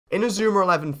INAZUMA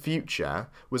 11 Future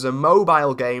was a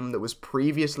mobile game that was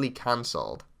previously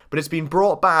cancelled, but it's been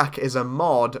brought back as a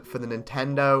mod for the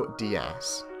Nintendo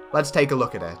DS. Let's take a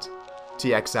look at it,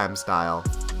 TXM style.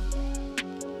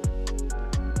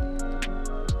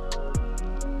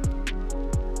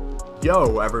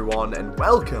 Yo everyone, and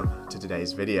welcome to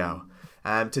today's video.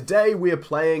 Today we are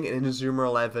playing an INAZUMA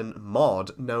 11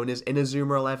 mod known as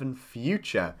INAZUMA 11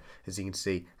 Future. As you can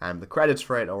see, the credits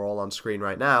for it are all on screen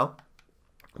right now.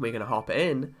 We're going to hop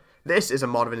in. This is a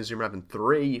mod of INAZUMA 11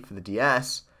 3 for the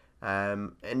DS,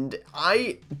 and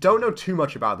I don't know too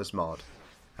much about this mod.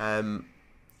 First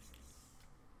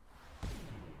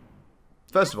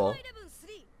of all,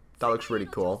 that looks really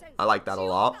cool. I like that a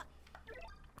lot.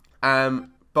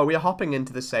 But we are hopping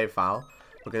into the save file.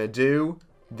 We're going to do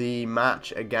the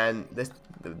match again.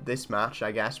 This match,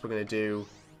 I guess, we're going to do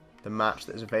the match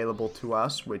that is available to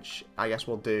us, which I guess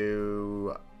we'll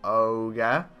do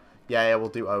Ogre. Yeah, we'll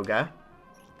do Ogre.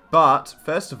 But,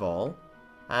 first of all,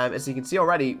 as you can see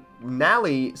already,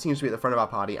 Nelly seems to be at the front of our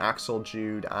party. Axel,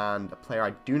 Jude, and a player I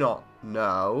do not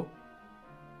know,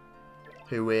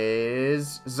 who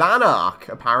is Zanark,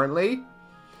 apparently.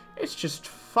 It's just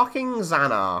fucking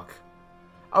Zanark.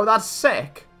 Oh, that's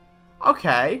sick.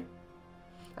 Okay.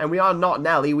 And we are not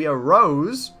Nelly, we are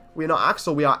Rose. We are not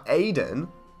Axel, we are Aiden.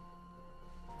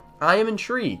 I am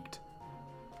intrigued.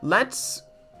 Let's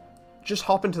just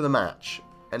hop into the match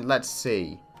and let's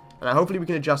see. And hopefully we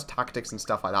can adjust tactics and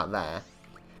stuff like that there.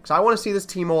 Because I want to see this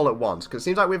team all at once. Because it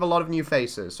seems like we have a lot of new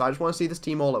faces. So I just want to see this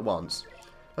team all at once.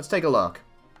 Let's take a look.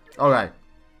 Okay.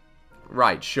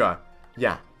 Right, sure.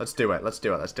 Yeah, let's do it. Let's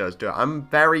do it. Let's do it. Let's do it. I'm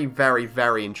very, very,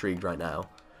 very intrigued right now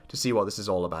to see what this is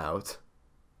all about.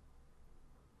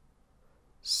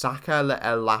 Saka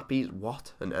El Lapis.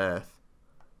 What on earth?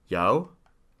 Yo.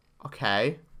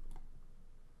 Okay.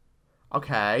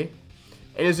 Okay.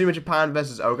 INAZUMA Japan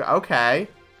versus Ogre. Okay.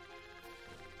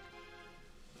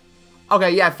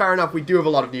 Okay, yeah, fair enough. We do have a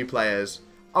lot of new players.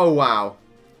 Oh, wow.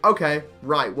 Okay,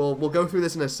 right. We'll go through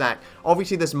this in a sec.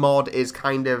 Obviously, this mod is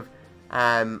kind of,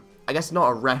 I guess not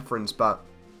a reference, but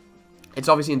it's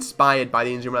obviously inspired by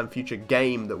the INAZUMA 11 Future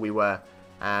game that we were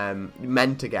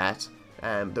meant to get.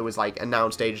 That was, like,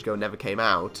 announced ages ago and never came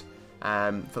out.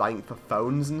 For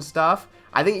phones and stuff.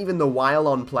 I think even the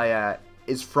Wylon player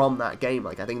is from that game.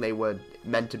 Like, I think they were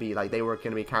meant to be, like, they were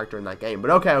going to be a character in that game. But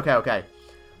okay.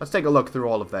 Let's take a look through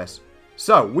all of this.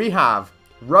 So, we have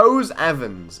Rose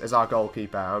Evans as our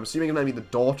goalkeeper. I'm assuming it's going to be the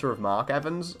daughter of Mark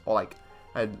Evans, or, like,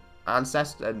 an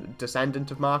ancestor, a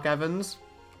descendant of Mark Evans.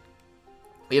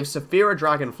 We have Saphira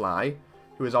Dragonfly,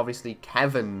 who is obviously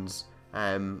Kevin's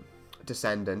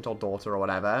descendant, or daughter, or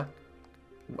whatever.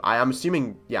 I'm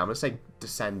assuming, yeah, I'm going to say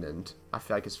descendant. I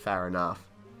feel like it's fair enough.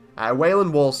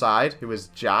 Waylon Wallside, who is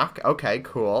Jack. Okay,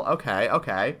 cool.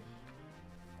 Okay.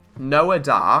 Noah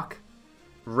Dark.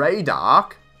 Ray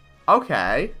Dark.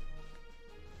 Okay.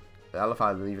 I love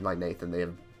how even like Nathan, they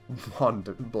have one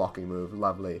blocking move.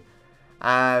 Lovely.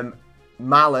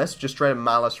 Malice, just straight up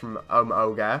Malice from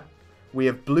Ogre. We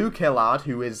have Blue Killard,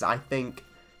 who is, I think,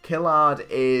 Killard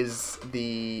is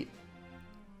the...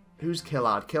 Who's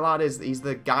Killard? Killard is, he's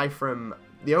the guy from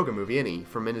the Ogre movie, isn't he?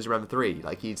 From INAZUMA 11 3.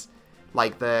 Like, he's,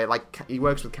 he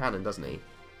works with Canon, doesn't he? Is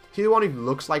he the one who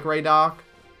looks like Ray Dark?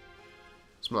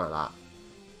 Something like that.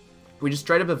 We just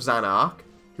straight up have Zanark,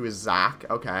 who is Zach.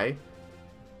 Okay.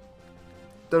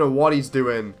 Don't know what he's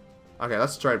doing. Okay,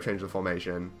 let's straight up change the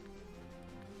formation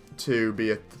to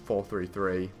be a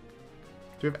 4-3-3.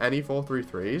 Do we have any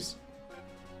 4-3-3s?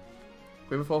 Can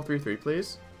we have a 4-3-3,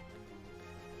 please?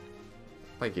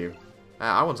 Thank you.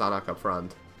 I want Zanark up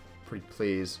front. Pretty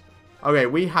please. Okay,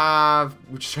 we have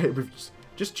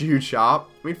just Jude Sharp.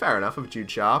 I mean, fair enough of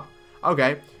Jude Sharp.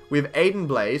 Okay, we have Aiden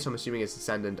Blaze. I'm assuming it's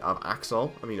descendant of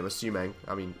Axel. I mean, I'm assuming.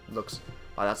 I mean, looks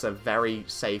like that's a very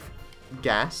safe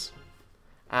guess.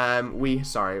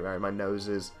 Sorry, my nose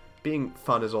is being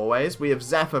fun as always. We have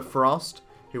Zephyr Frost,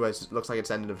 who looks like a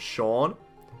descendant of Sean.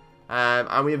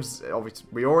 And we have, obviously,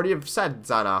 we already have said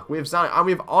Zanark. We have Zanark, and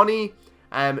we have Oni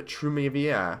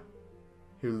Trumivia,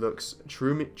 who looks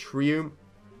Triumvi,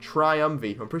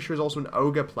 who I'm pretty sure is also an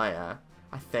Ogre player,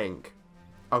 I think.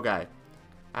 Okay.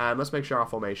 Let's make sure our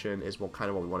formation is kind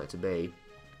of what we want it to be.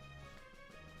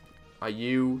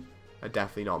 You are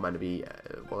definitely not meant to be,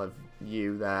 we'll have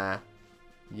you there.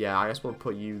 Yeah, I guess we'll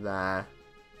put you there.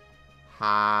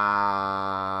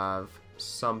 Have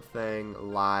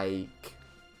something like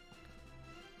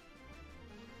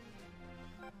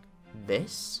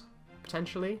this,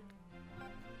 potentially.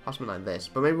 Have something like this.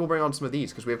 But maybe we'll bring on some of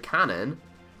these, because we have Canon.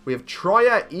 We have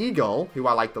Troya Eagle, who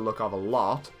I like the look of a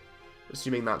lot.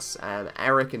 Assuming that's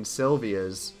Eric and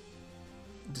Sylvia's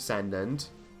descendant.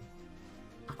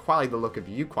 I quite like the look of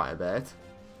you quite a bit.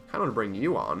 I kind of want to bring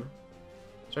you on.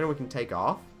 Is there anyone we can take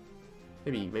off?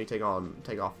 Maybe take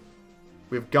off.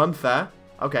 We have Gunther.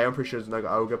 Okay, I'm pretty sure there's no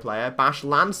Ogre player. Bash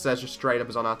Lancer just straight up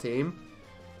is on our team.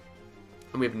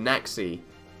 And we have Nexi.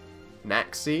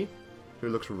 Nexi, who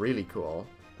looks really cool.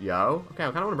 Yo. Okay,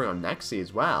 I kind of want to bring on Nexi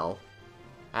as well.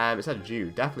 Instead of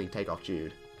Jude. Definitely take off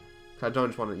Jude. I don't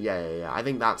just want to... Yeah. I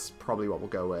think that's probably what we'll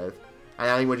go with. And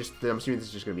I think I'm assuming this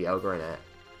is just going to be Ogre in it.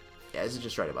 Yeah, this is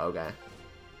just straight up Ogre.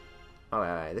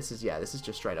 Okay, this is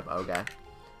just straight up Ogre.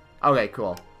 Okay,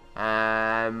 cool.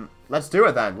 Let's do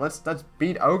it then. Let's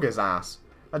beat Ogre's ass.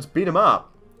 Let's beat him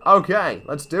up. Okay,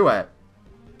 let's do it.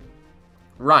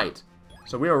 Right.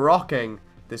 So we are rocking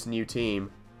this new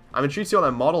team. I'm intrigued to see what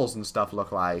their models and stuff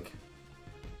look like.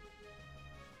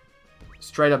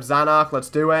 Straight up Zanark, let's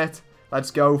do it. Let's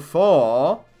go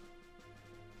for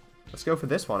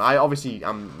this one.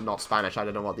 I'm not Spanish. I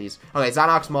don't know what these... Okay,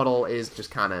 Zanark's model is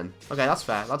just Canon. Okay, that's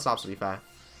fair. That's absolutely fair.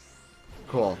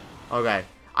 Cool. Okay.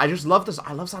 I just love this.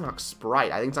 I love Zanark's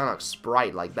sprite. I think Zanark's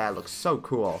sprite, like, there looks so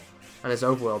cool. And his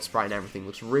overworld sprite and everything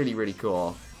looks really, really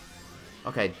cool.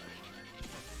 Okay.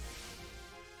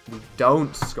 We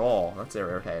don't score. That's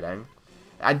irritating.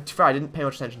 I didn't pay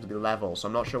much attention to the levels, so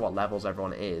I'm not sure what levels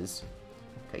everyone is.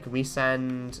 Okay, can we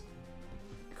send...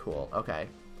 Cool, okay.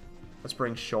 Let's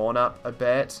bring Sean up a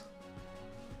bit.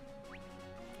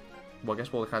 Well, I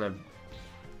guess we'll kind of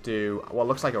do what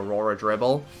looks like Aurora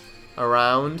Dribble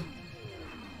around.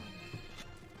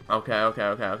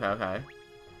 Okay.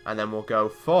 And then we'll go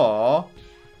for...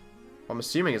 I'm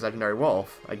assuming is Legendary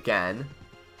Wolf again.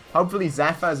 Hopefully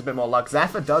Zephyr has a bit more luck.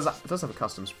 Zephyr does have a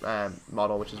custom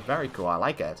model, which is very cool. I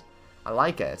like it. I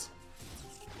like it.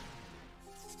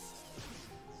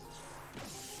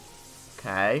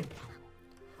 Okay.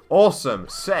 Awesome.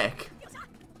 Sick.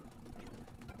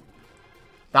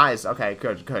 That is... Okay,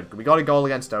 good. We got a goal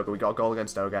against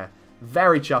Ogre.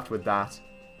 Very chuffed with that.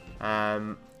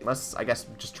 Let's, I guess,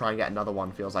 just try and get another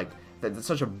one. Feels like... It's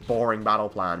such a boring battle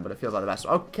plan, but it feels like the best.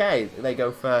 Okay, they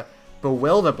go for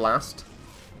Bewilder Blast.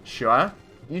 Sure.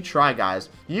 You try, guys.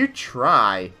 You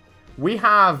try. We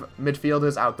have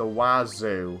midfielders out the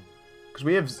wazoo. Because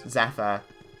we have Zephyr,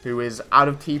 who is out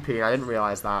of TP, and I didn't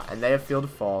realize that. And they have Field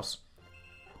of Force.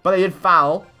 But they did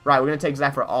foul. Right, we're going to take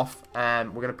Zephyr off. We're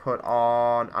going to put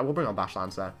on... I will bring on Bash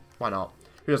Lancer. Why not?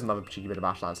 Who doesn't love a cheeky bit of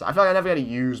Bash Lancer? I feel like I never get to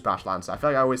use Bash Lancer. I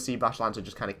feel like I always see Bash Lancer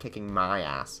just kind of kicking my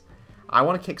ass. I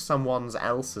want to kick someone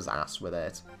else's ass with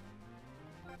it.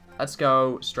 Let's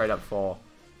go straight up for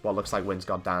what looks like Wind's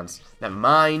God Dance. Never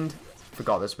mind.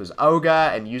 Forgot this was Ogre,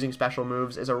 and using special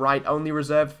moves is a right only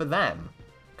reserved for them.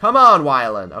 Come on,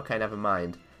 Wylan. Okay, never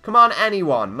mind. Come on,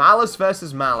 anyone. Malice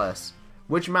versus Malice.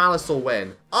 Which Malice will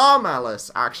win? Our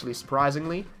Malice, actually,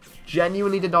 surprisingly.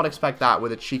 Genuinely did not expect that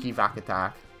with a cheeky vac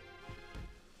attack.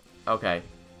 Okay.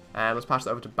 Let's pass it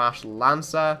over to Bash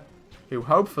Lancer, who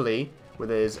hopefully, with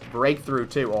his Breakthrough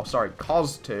 2, or sorry,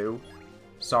 Cos 2,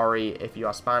 sorry if you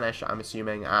are Spanish, I'm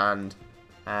assuming, and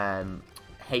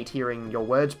hate hearing your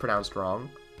words pronounced wrong.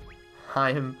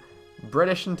 I am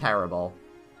British and terrible.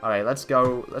 Alright, let's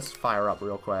go. Let's fire up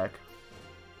real quick.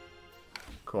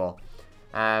 Cool.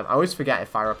 I always forget if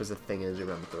fire up is a thing in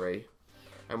Zoom 3.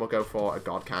 And we'll go for a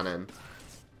God Cannon.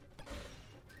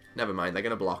 Never mind, they're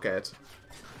going to block it.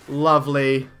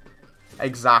 Lovely.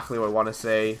 Exactly what I want to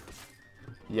see.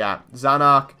 Yeah,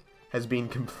 Zanark has been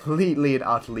completely and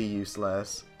utterly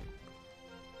useless.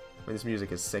 I mean, this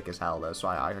music is sick as hell, though, so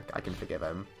I can forgive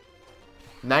him.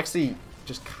 Nexi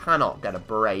just cannot get a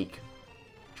break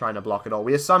trying to block it all.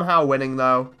 We are somehow winning,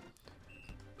 though.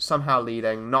 Somehow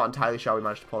leading. Not entirely sure we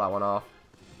managed to pull that one off,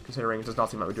 considering it does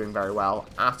not seem like we're doing very well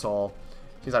at all.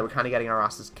 Seems like we're kind of getting our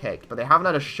asses kicked, but they haven't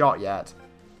had a shot yet.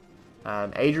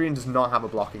 Adrian does not have a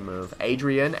blocking move.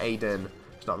 Aiden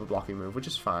does not have a blocking move, which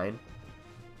is fine.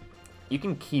 You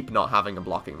can keep not having a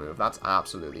blocking move. That's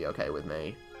absolutely okay with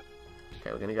me.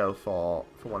 Okay, we're going to go for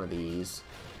one of these.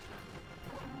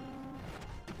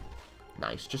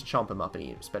 Nice. Just chomp him up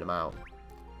and spit him out.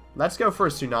 Let's go for a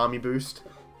Tsunami Boost.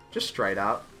 Just straight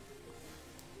out.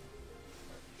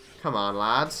 Come on,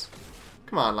 lads.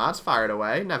 Come on, lads. Fire it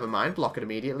away. Never mind. Block it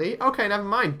immediately. Okay, never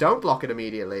mind. Don't block it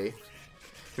immediately.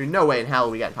 I mean, no way in hell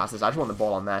we get past this. I just want the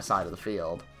ball on their side of the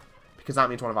field. Because that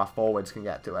means one of our forwards can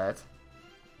get to it.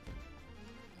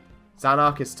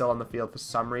 Zanark is still on the field for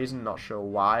some reason. Not sure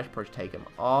why. I should probably take him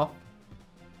off.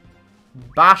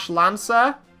 Bash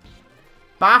Lancer.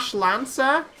 Bash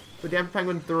Lancer with the Emperor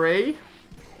Penguin 3.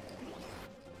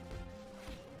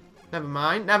 Never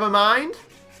mind. Never mind.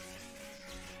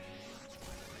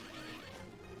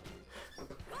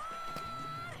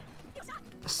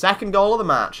 Second goal of the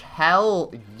match.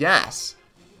 Hell yes.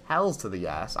 Hells to the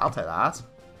yes. I'll take that.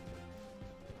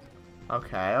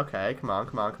 Okay, okay. Come on,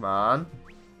 come on, come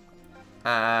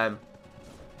on.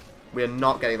 We are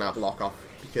not getting that block off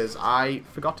because I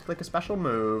forgot to click a special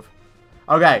move.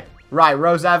 Okay, right.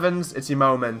 Rose Evans, it's your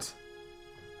moment.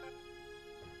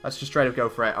 Let's just straight up go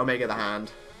for it. Omega the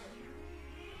hand.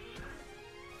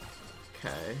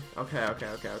 Okay, okay, okay,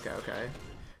 okay, okay, okay.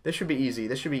 This should be easy.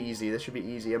 This should be easy. This should be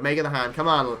easy. Omega the hand. Come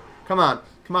on. Come on.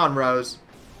 Come on, Rose.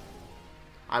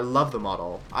 I love the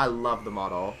model. I love the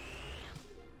model.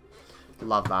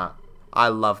 Love that. I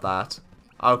love that.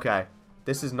 Okay.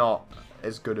 This is not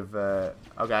as good of a...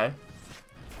 Okay.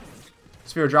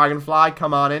 Sphere Dragonfly,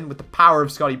 come on in. With the power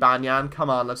of Scotty Banyan. Come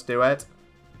on, let's do it.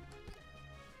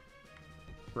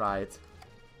 Right.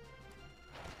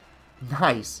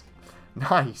 Nice.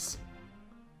 Nice.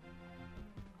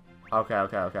 Okay,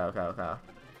 okay, okay, okay, okay.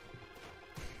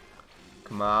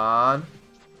 Come on.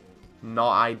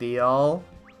 Not ideal.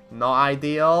 Not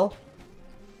ideal.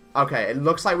 Okay, it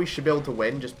looks like we should be able to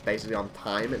win just basically on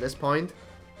time at this point.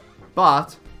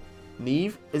 But,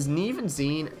 Neve? Is Neve and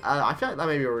Zine... I feel like that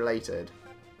may be related.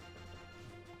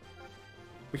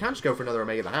 We can't just go for another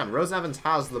Omega the Hand. Rose Evans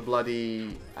has the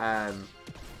bloody... and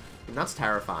that's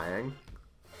terrifying.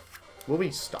 Will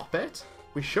we stop it?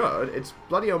 We should. It's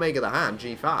bloody Omega the Hand,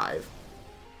 G5.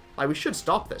 Like, we should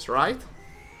stop this, right?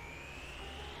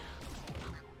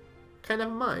 Okay,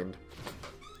 never mind.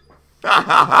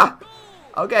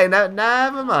 Okay,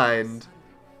 never mind.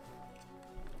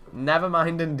 Never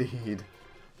mind indeed.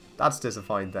 That's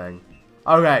disappointing.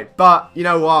 Okay, but you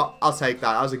know what? I'll take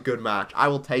that. That was a good match. I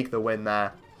will take the win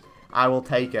there. I will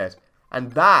take it.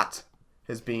 And that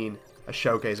has been a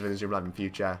showcase of INAZUMA 11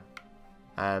 Future.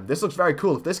 This looks very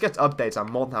cool. If this gets updates,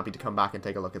 I'm more than happy to come back and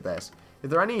take a look at this.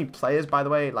 Is there any players, by the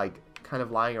way, like, kind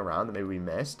of lying around that maybe we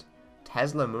missed?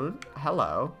 Tesla Moon?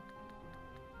 Hello.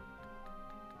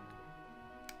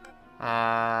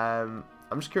 I'm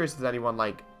just curious if there's anyone,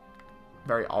 like,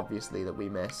 very obviously that we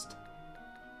missed.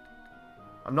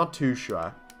 I'm not too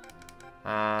sure.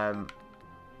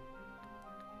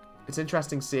 It's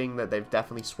interesting seeing that they've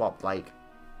definitely swapped, like,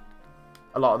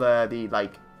 a lot of the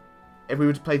like, if we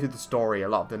were to play through the story, a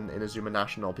lot of the INAZUMA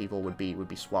National people would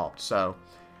be swapped. So,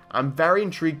 I'm very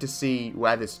intrigued to see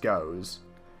where this goes.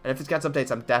 And if this gets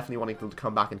updates, I'm definitely wanting to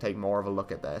come back and take more of a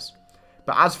look at this.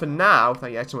 But as for now,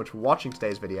 thank you guys so much for watching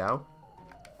today's video.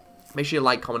 Make sure you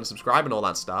like, comment, and subscribe and all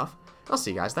that stuff. I'll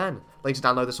see you guys then. Links to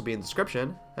download this will be in the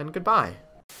description, and goodbye.